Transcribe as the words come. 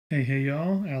Hey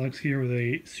y'all, Alex here with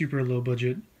a super low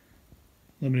budget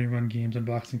limited run games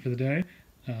unboxing for the day.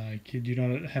 I do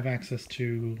not have access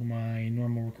to my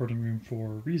normal recording room for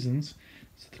reasons,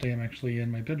 so today I'm actually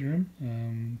in my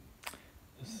bedroom.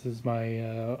 This is my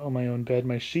on my own bed,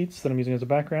 my sheets that I'm using as a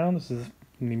background. This is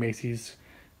in the Macy's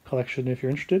collection if you're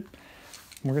interested.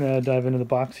 We're going to dive into the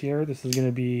box here. This is going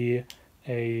to be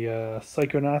a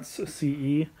Psychonauts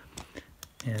CE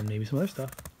and maybe some other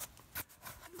stuff.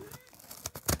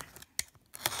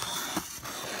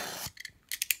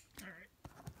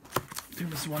 Doing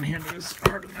this one-handed is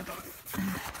harder than I thought.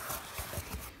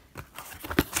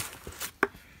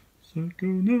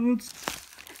 Psychonauts.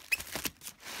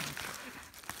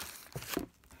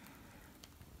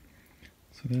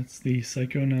 So that's the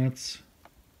Psychonauts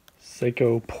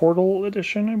Psycho Portal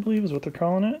Edition, I believe is what they're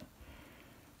calling it.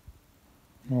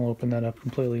 I'll open that up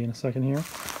completely in a second here.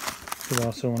 But I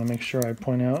also want to make sure I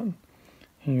point out,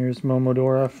 here's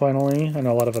Momodora finally. I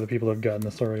know a lot of other people have gotten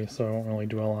this already, so I won't really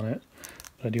dwell on it.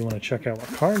 But I do want to check out what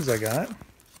cards I got.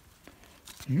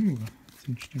 Ooh, that's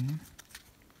interesting.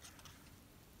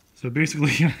 So basically,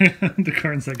 the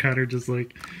cards I got are just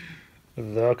like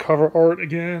the cover art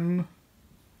again.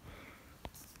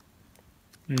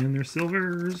 And they're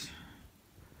silvers,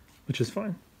 which is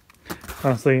fine.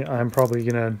 Honestly, I'm probably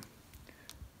gonna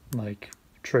like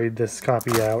trade this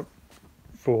copy out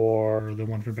for the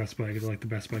one from Best Buy because I like the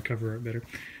Best Buy cover art better.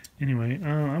 Anyway,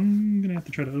 I'm gonna have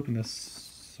to try to open this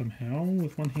somehow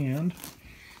with one hand.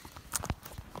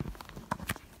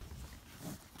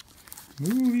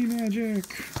 Movie magic!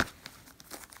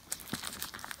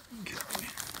 Okay.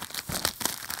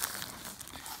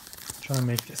 Trying to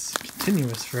make this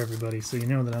continuous for everybody so you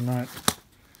know that I'm not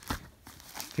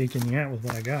faking you out with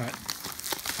what I got.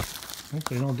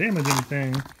 Hopefully I don't damage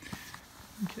anything.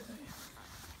 Okay.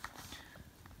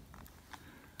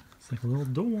 It's like a little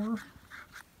door.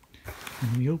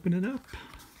 And we open it up.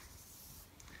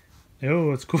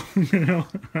 Oh, it's cool. You know,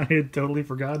 I had totally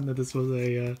forgotten that this was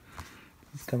a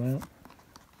this come out.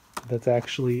 That's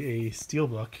actually a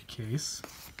steelbook case.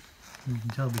 You can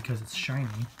tell because it's shiny.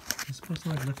 I'm supposed to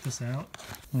like lift this out.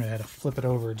 I had to flip it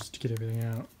over just to get everything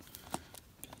out.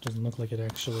 It doesn't look like it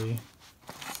actually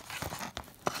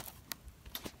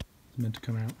is meant to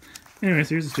come out. Anyway,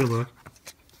 so here's the steelbook.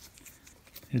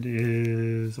 It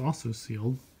is also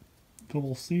sealed.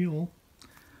 Double seal.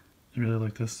 I really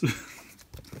like this.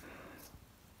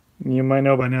 You might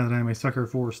know by now that I'm a sucker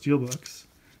for steelbooks.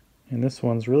 And this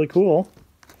one's really cool.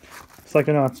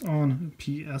 Psychonauts on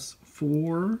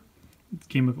PS4. This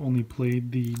game I've only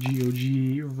played the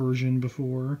GOG version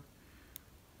before.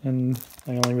 And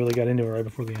I only really got into it right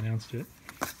before they announced it.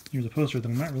 Here's a poster that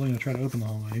I'm not really going to try to open the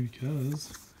whole way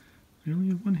because I only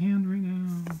have one hand right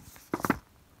now.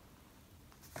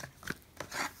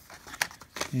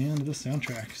 And the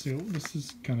soundtrack. So this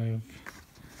is kind of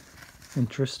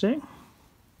interesting.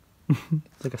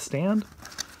 It's like a stand.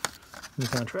 The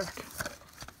soundtrack.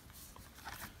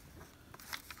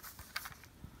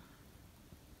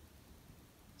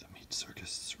 The Meat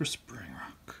Circus for Spring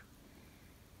Rock.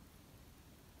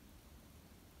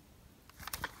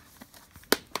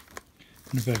 I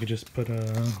wonder if I could just put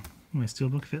my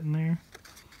steelbook fit in there.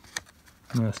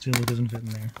 No, the steelbook doesn't fit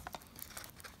in there.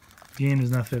 The game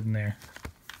does not fit in there.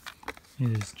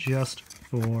 It is just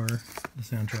for the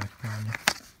soundtrack apparently.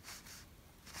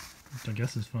 Which I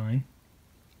guess is fine.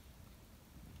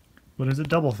 But is it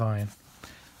double fine?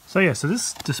 So yeah, so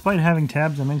this, despite having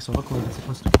tabs, it makes it look like it's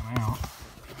supposed to come out.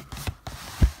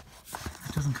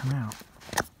 It doesn't come out.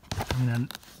 I mean,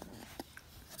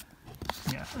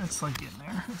 yeah, it's like in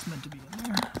there. It's meant to be in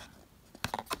there.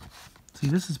 See,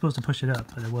 this is supposed to push it up,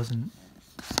 but it wasn't.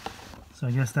 So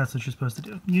I guess that's what you're supposed to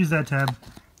do. Use that tab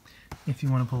if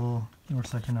you want to pull your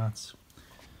Psychonauts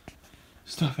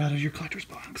stuff out of your collector's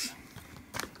box.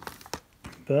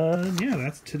 But yeah,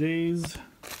 that's today's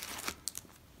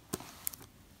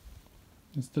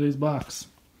box.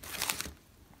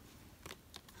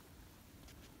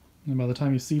 And by the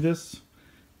time you see this,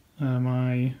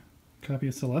 my copy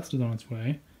of Celeste is on its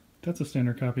way. That's a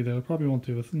standard copy though. Probably won't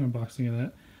do an unboxing of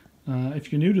that.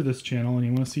 If you're new to this channel and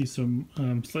you want to see some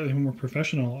slightly more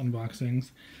professional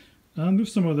unboxings,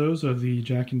 there's some of those of the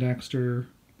Jak and Daxter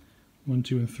 1,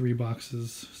 2, and 3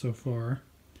 boxes so far.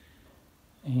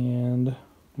 And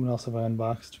what else have I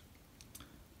unboxed?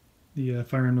 The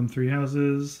Fire Emblem 3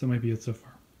 Houses. That might be it so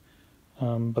far.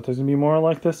 But there's going to be more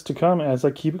like this to come as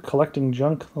I keep collecting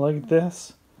junk like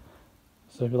this.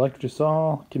 So if you liked what you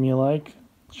saw, give me a like,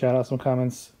 shout out some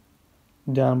comments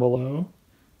down below,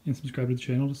 and subscribe to the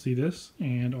channel to see this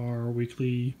and our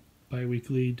weekly,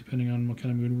 bi-weekly, depending on what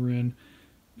kind of mood we're in,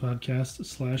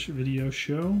 podcast/video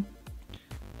show.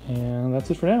 And that's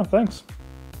it for now. Thanks.